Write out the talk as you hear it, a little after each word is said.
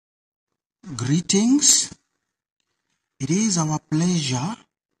Greetings. It is our pleasure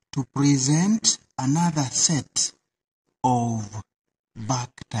to present another set of back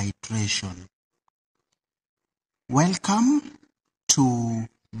titration. Welcome to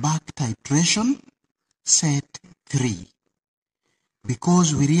back titration set 3,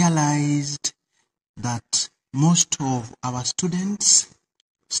 because we realized that most of our students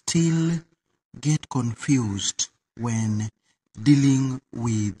still get confused when dealing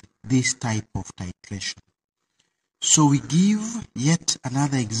with this type of titration. So we give yet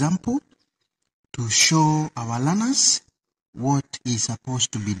another example to show our learners what is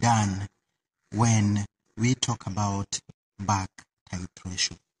supposed to be done when we talk about back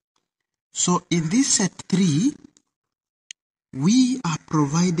titration. So in this set 3, we are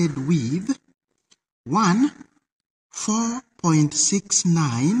provided with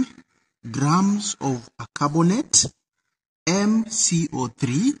 4.69 grams of a carbonate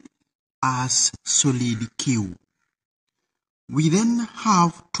MCO3 as solid Q. We then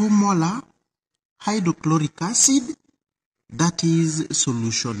have 2 molar hydrochloric acid, that is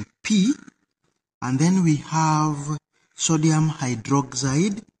solution P, and then we have sodium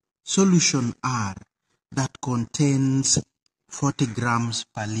hydroxide, solution R, that contains 40 grams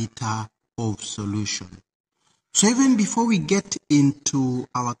per liter of solution. So even before we get into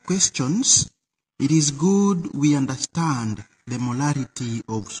our questions, it is good we understand the molarity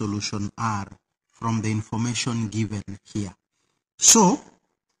of solution R from the information given here. So,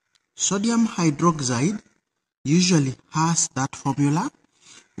 sodium hydroxide usually has that formula,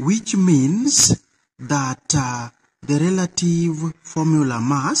 which means that the relative formula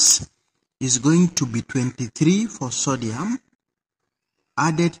mass is going to be 23 for sodium,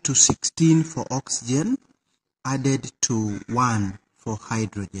 added to 16 for oxygen, added to 1 for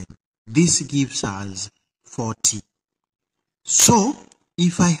hydrogen. This gives us 40. So,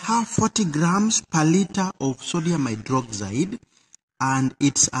 if I have 40 grams per liter of sodium hydroxide, and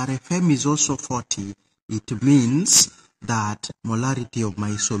its RFM is also 40, it means that molarity of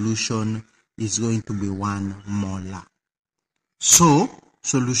my solution is going to be 1 molar. So,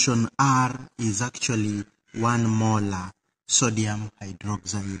 solution R is actually 1 molar sodium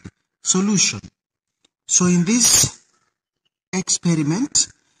hydroxide solution. So in this experiment,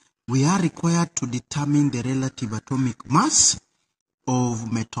 we are required to determine the relative atomic mass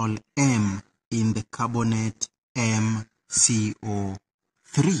of metal M in the carbonate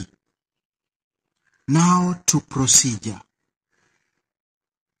MCO3. Now to procedure.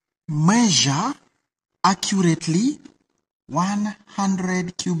 Measure accurately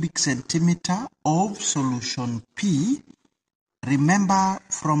 100 cubic centimeter of solution P. Remember,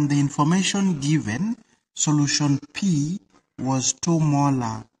 from the information given, solution P was 2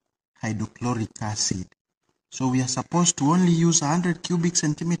 molar hydrochloric acid. So we are supposed to only use 100 cubic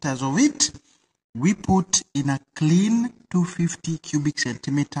centimeters of it. We put in a clean 250 cubic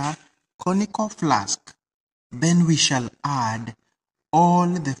centimeter conical flask. Then we shall add all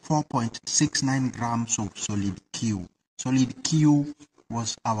the 4.69 grams of solid Q. Solid Q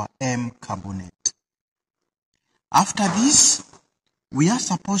was our M carbonate. After this, we are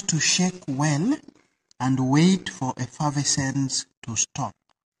supposed to shake well and wait for effervescence to stop.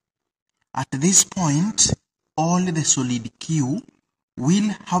 At this point, all the solid Q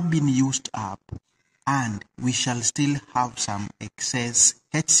will have been used up, and we shall still have some excess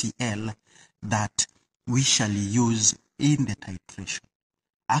HCl that we shall use in the titration.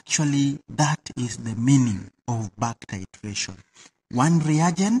 Actually, that is the meaning of back titration. One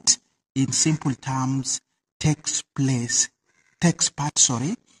reagent, in simple terms, takes part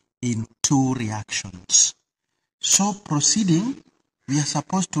in 2 reactions. So proceeding, we are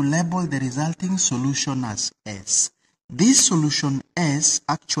supposed to label the resulting solution as S. This solution S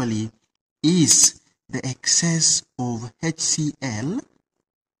actually is the excess of HCl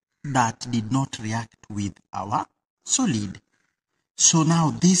that did not react with our solid. So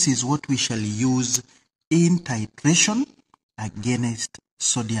now this is what we shall use in titration against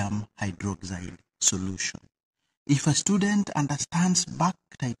sodium hydroxide solution. If a student understands back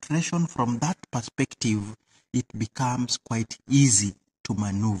titration from that perspective, it becomes quite easy to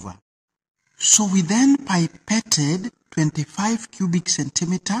maneuver. So we then pipetted 25 cubic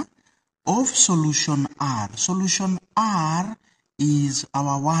centimeter of solution R. Solution R is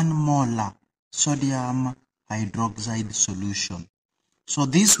our 1 molar sodium hydroxide solution. So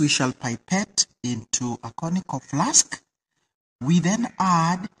this we shall pipette into a conical flask. We then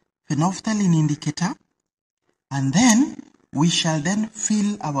add phenolphthalein indicator, and then we shall then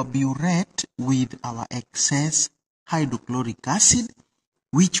fill our burette with our excess hydrochloric acid,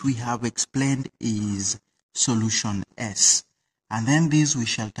 which we have explained is solution S. and then this we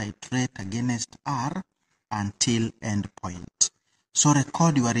shall titrate against R until end point. So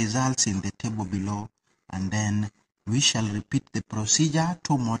record your results in the table below, and then we shall repeat the procedure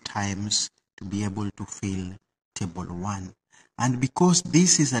 2 more times to be able to fill table 1. And because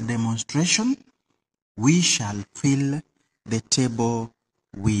this is a demonstration, we shall fill the table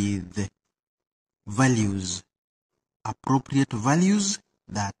with values, appropriate values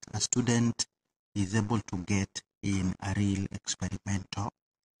that a student is able to get in a real experimental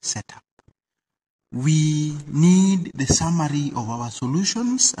setup. We need the summary of our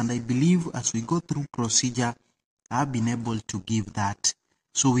solutions, and I believe as we go through procedure, I've been able to give that.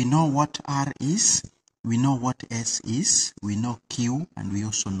 So we know what R is, we know what S is, we know Q, and we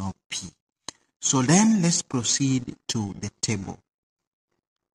also know P. So then let's proceed to the table.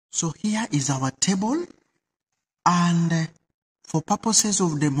 So here is our table, and for purposes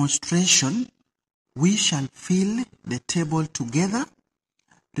of demonstration, we shall fill the table together.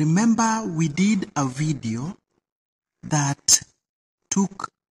 Remember, we did a video that took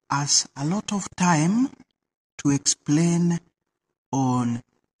us a lot of time to explain on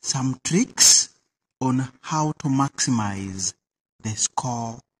some tricks on how to maximize the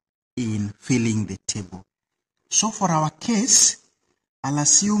score in filling the table. So for our case, I'll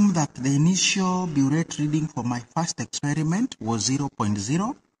assume that the initial burette reading for my first experiment was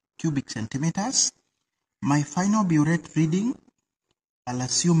 0.0 cubic centimeters. My final burette reading, I'll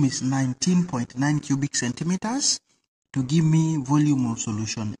assume, is 19.9 cubic centimeters to give me volume of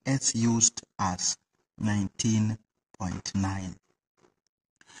solution S used as 19.9.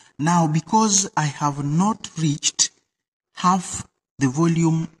 Now, because I have not reached half the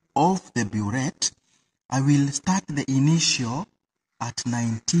volume of the burette, I will start the initial at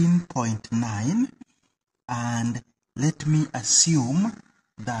 19.9, and let me assume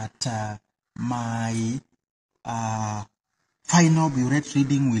that my final burette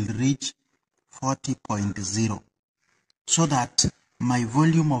reading will reach 40.0, so that my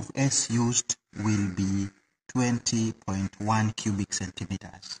volume of S used will be 20.1 cubic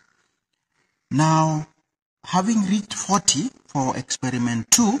centimeters. Now, having reached 40 for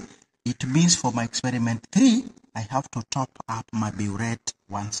experiment 2, it means for my experiment 3, I have to top up my burette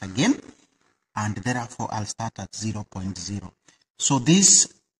once again, and therefore I'll start at 0.0. So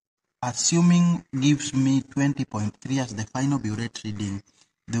this, assuming, gives me 20.3 as the final burette reading.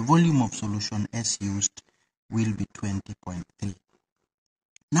 The volume of solution S used will be 20.3.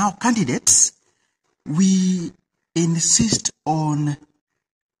 Now, candidates, we insist on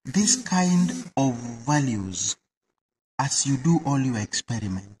this kind of values as you do all your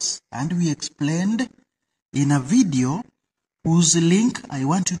experiments, and we explained in a video whose link I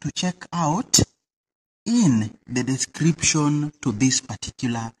want you to check out in the description to this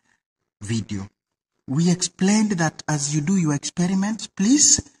particular video. We explained that as you do your experiments,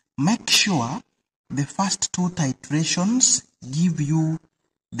 please make sure the first 2 titrations give you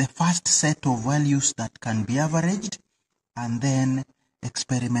the first set of values that can be averaged, and then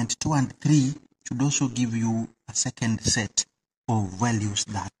experiment 2 and 3 should also give you a second set of values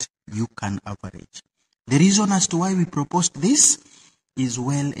that you can average. The reason as to why we proposed this is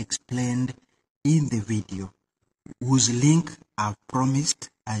well explained in the video, whose link I've promised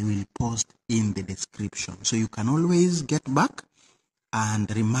I will post in the description. So you can always get back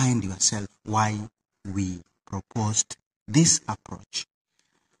and remind yourself why we proposed this approach.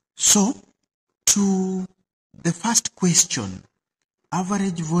 So, to the first question,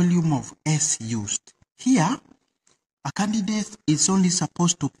 average volume of S used. Here, a candidate is only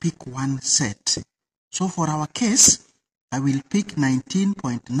supposed to pick one set. So for our case, I will pick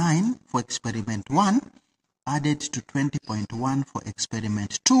 19.9 for experiment 1, added to 20.1 for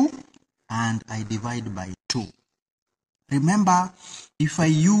experiment 2, and I divide by 2. Remember, if I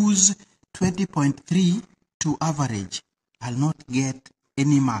use 20.3 to average, I'll not get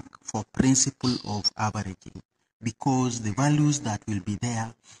any mark for principle of averaging, because the values that will be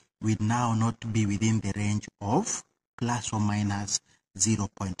there will now not be within the range of plus or minus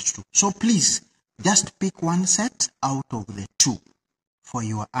 0.2. So please, just pick one set out of the 2 for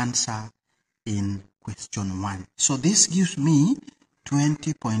your answer in question 1. So this gives me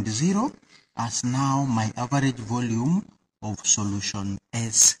 20.0 as now my average volume of solution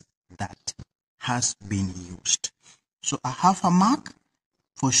S that has been used. So I have a mark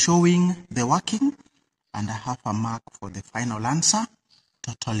for showing the working, and I have a mark for the final answer,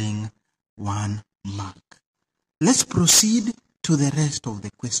 totaling 1 mark. Let's proceed to the rest of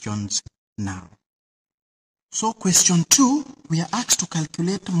the questions now. So question 2, we are asked to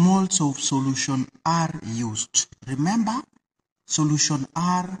calculate moles of solution R used. Remember, solution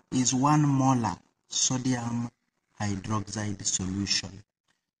R is 1 molar sodium hydroxide solution.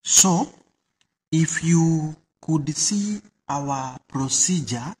 So, if you could see our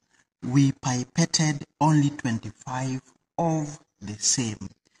procedure, we pipetted only 25 of the same.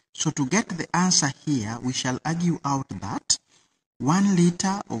 So to get the answer here, we shall argue out that 1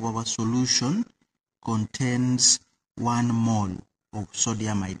 liter of our solution contains 1 mole of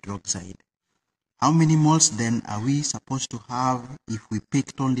sodium hydroxide. How many moles then are we supposed to have if we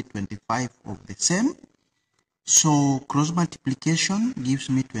picked only 25 of the same? So cross multiplication gives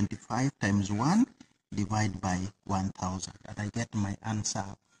me 25 times 1 divided by 1000, and I get my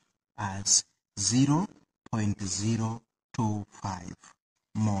answer as 0.025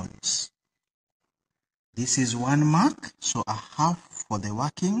 moles. This is 1 mark, so a half for the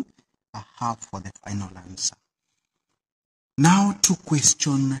working, a half for the final answer. Now to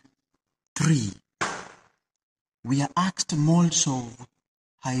question 3. We are asked moles of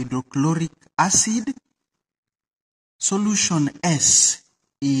hydrochloric acid solution S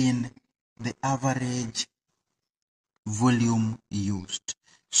in the average volume used.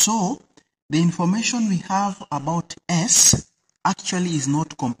 So the information we have about S actually is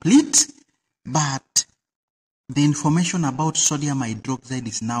not complete, but the information about sodium hydroxide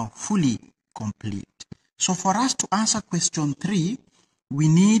is now fully complete. So for us to answer question 3, we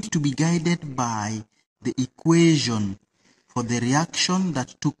need to be guided by the equation for the reaction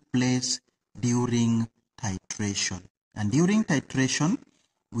that took place during titration. And during titration,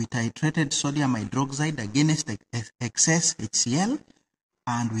 we titrated sodium hydroxide against excess HCl,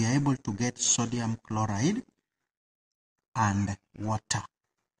 and we are able to get sodium chloride and water.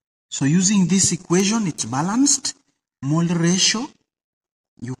 So using this equation, it's balanced. Mole ratio,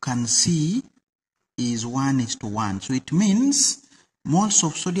 you can see, is 1:1. So it means moles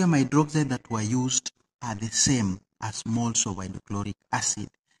of sodium hydroxide that were used are the same as moles of hydrochloric acid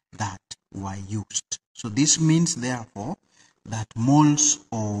that were used. So this means, therefore, that moles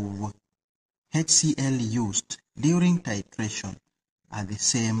of HCl used during titration are the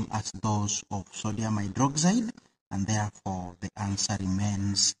same as those of sodium hydroxide, and therefore the answer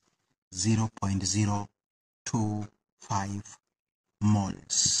remains 0.025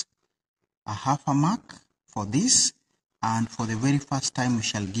 moles. A half a mark for this, and for the very first time we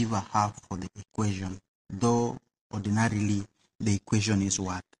shall give a half for the equation, though ordinarily the equation is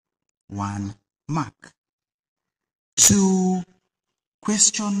what? 1 mark. To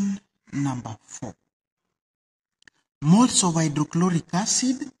question number 4. Moles of hydrochloric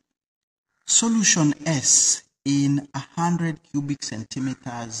acid solution S in 100 cubic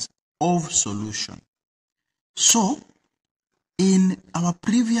centimeters of solution. So in our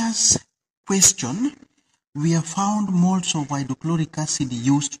previous question, we have found moles of hydrochloric acid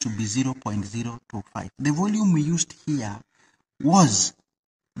used to be 0.025. The volume we used here was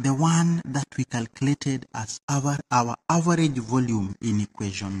the one that we calculated as our average volume in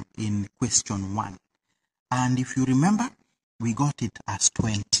question 1. And if you remember, we got it as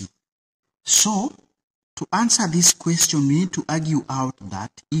 20. So to answer this question, we need to argue out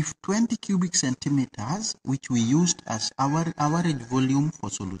that if 20 cubic centimeters, which we used as our average volume for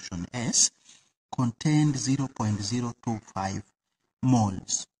solution S, contained 0.025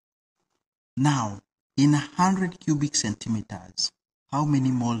 moles. Now, in 100 cubic centimeters, how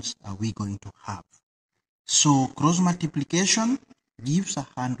many moles are we going to have? So cross multiplication gives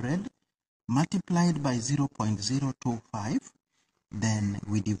 100 multiplied by 0.025, then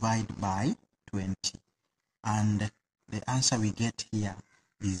we divide by 20. And the answer we get here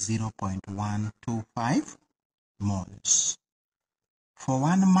is 0.125 moles. For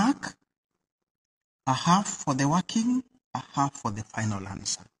 1 mark, a half for the working, a half for the final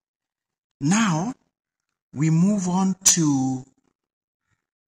answer. Now, we move on to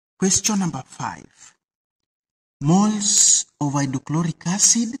question number 5. Moles of hydrochloric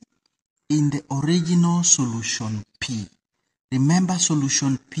acid in the original solution P. Remember,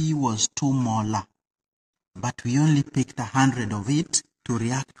 solution P was 2 molar, but we only picked 100 of it to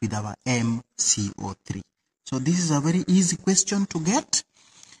react with our MCO3. So this is a very easy question to get.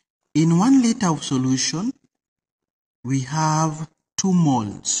 In 1 liter of solution, we have 2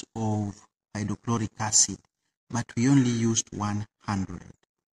 moles of hydrochloric acid, but we only used 100.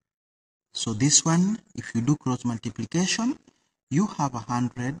 So this one, if you do cross multiplication, you have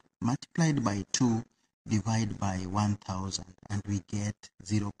 100 multiplied by 2 divided by 1000, and we get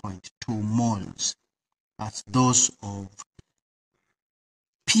 0.2 moles as those of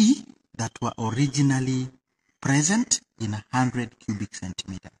P that were originally present in 100 cubic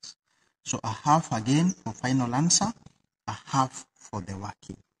centimeters. So a half again for final answer, a half for the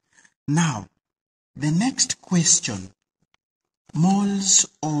working. Now, the next question, moles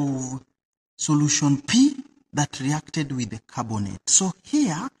of solution P that reacted with the carbonate. So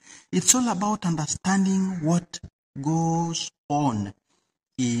here, it's all about understanding what goes on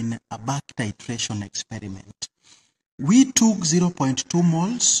in a back titration experiment. We took 0.2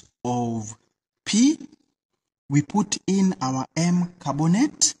 moles of P, we put in our M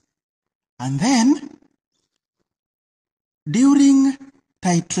carbonate, and then during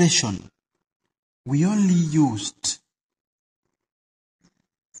titration, we only used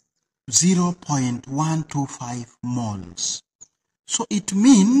 0.125 moles. So it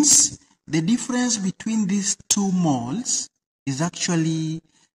means the difference between these 2 moles is actually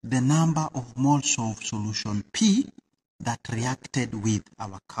the number of moles of solution P that reacted with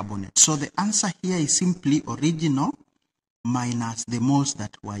our carbonate. So the answer here is simply original minus the moles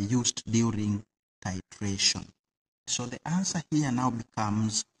that were used during titration. So the answer here now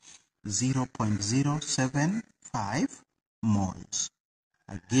becomes 0.075 moles.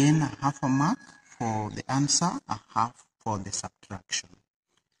 Again, a half a mark for the answer, a half for the subtraction.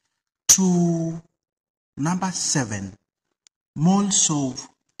 To number 7, moles of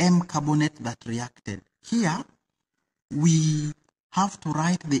M carbonate that reacted. Here, we have to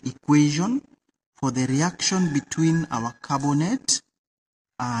write the equation for the reaction between our carbonate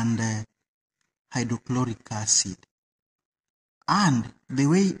and hydrochloric acid. And the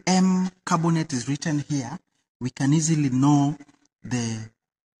way M carbonate is written here, we can easily know the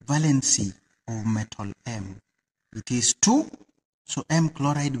valency of metal M. It is 2, so M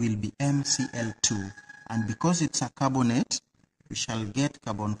chloride will be MCl2. And because it's a carbonate, we shall get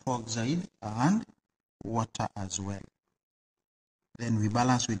carbon dioxide and water as well. Then we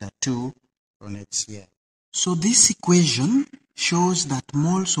balance with a 2 on HCl. So this equation shows that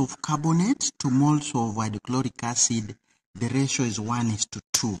moles of carbonate to moles of hydrochloric acid, the ratio is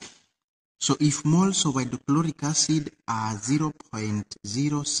 1:2. So if moles of hydrochloric acid are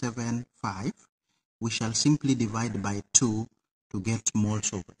 0.075, we shall simply divide by 2 to get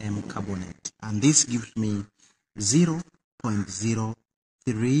moles of M carbonate. And this gives me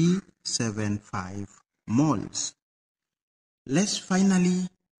 0.0375 moles. Let's finally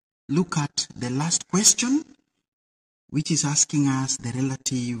look at the last question, which is asking us the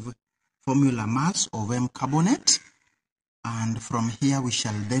relative formula mass of M carbonate. And from here we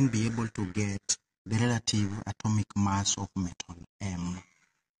shall then be able to get the relative atomic mass of metal M.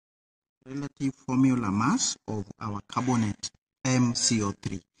 Relative formula mass of our carbonate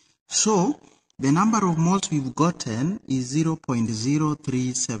MCO3. So the number of moles we've gotten is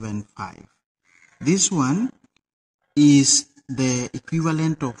 0.0375. This one is the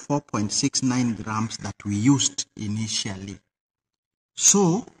equivalent of 4.69 grams that we used initially.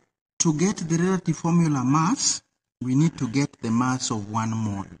 So to get the relative formula mass, we need to get the mass of 1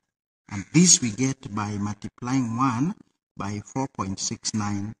 mole. And this we get by multiplying 1 by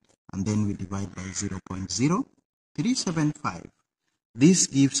 4.69, and then we divide by 0.0375. This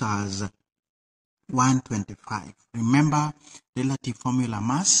gives us 125. Remember, relative formula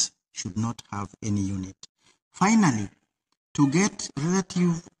mass should not have any unit. Finally, to get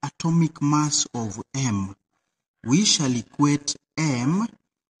relative atomic mass of M, we shall equate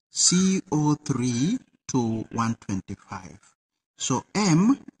MCO3 to 125. So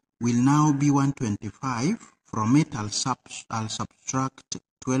M will now be 125. From it, I'll subtract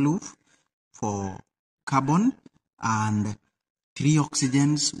 12 for carbon, and 3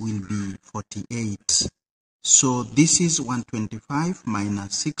 oxygens will be 48. So this is 125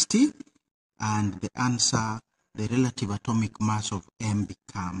 minus 60, and the answer, the relative atomic mass of M,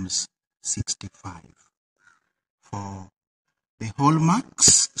 becomes 65. For the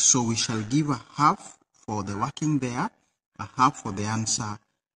hallmarks, so we shall give a half for the working there, a half for the answer,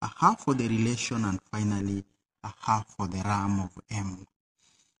 a half for the relation, and finally a half for the RAM of M.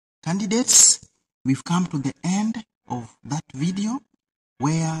 Candidates, we've come to the end of that video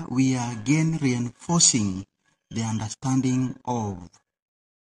where we are again reinforcing the understanding of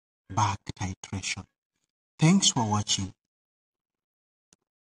back titration. Thanks for watching.